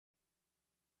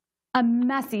A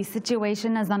messy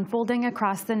situation is unfolding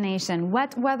across the nation.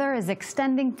 Wet weather is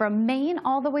extending from Maine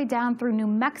all the way down through New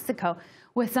Mexico,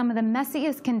 with some of the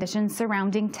messiest conditions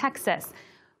surrounding Texas.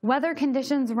 Weather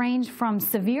conditions range from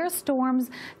severe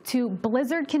storms to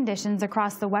blizzard conditions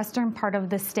across the western part of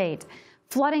the state.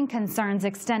 Flooding concerns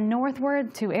extend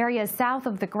northward to areas south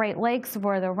of the Great Lakes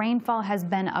where the rainfall has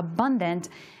been abundant.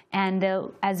 And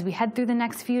as we head through the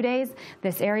next few days,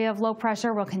 this area of low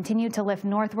pressure will continue to lift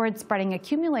northward, spreading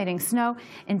accumulating snow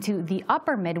into the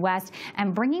upper Midwest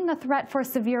and bringing the threat for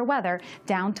severe weather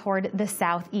down toward the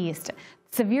southeast.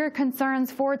 Severe concerns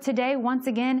for today, once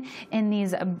again, in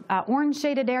these orange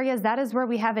shaded areas. That is where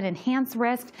we have an enhanced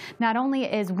risk. Not only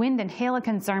is wind and hail a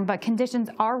concern, but conditions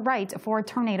are right for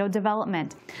tornado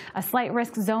development. A slight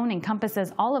risk zone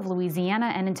encompasses all of Louisiana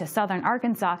and into southern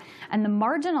Arkansas, and the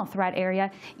marginal threat area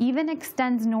even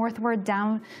extends northward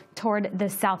down toward the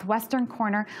southwestern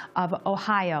corner of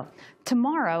Ohio.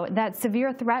 Tomorrow, that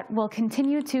severe threat will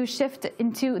continue to shift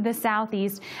into the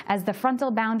southeast as the frontal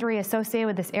boundary associated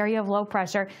with this area of low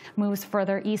pressure moves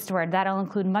further eastward. That'll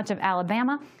include much of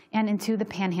Alabama and into the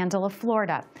panhandle of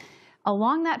Florida.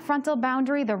 Along that frontal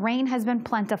boundary, the rain has been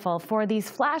plentiful. For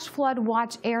these flash flood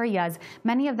watch areas,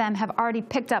 many of them have already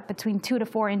picked up between 2 to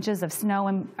 4 inches of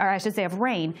snow, or I should say of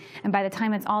rain. And by the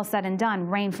time it's all said and done,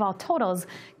 rainfall totals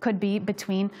could be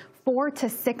between 4 to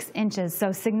 6 inches.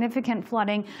 So significant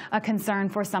flooding, a concern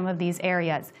for some of these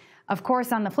areas. Of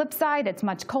course, on the flip side, it's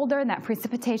much colder, and that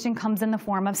precipitation comes in the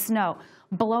form of snow.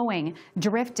 Blowing,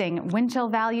 drifting, wind chill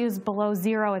values below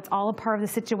zero. It's all a part of the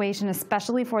situation,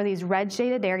 especially for these red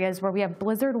shaded areas where we have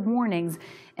blizzard warnings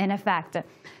in effect.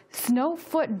 Snow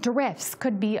foot drifts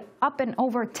could be up and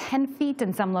over 10 feet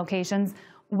in some locations,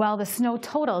 while the snow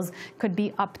totals could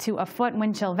be up to a foot.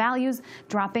 Wind chill values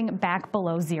dropping back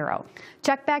below zero.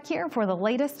 Check back here for the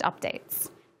latest updates.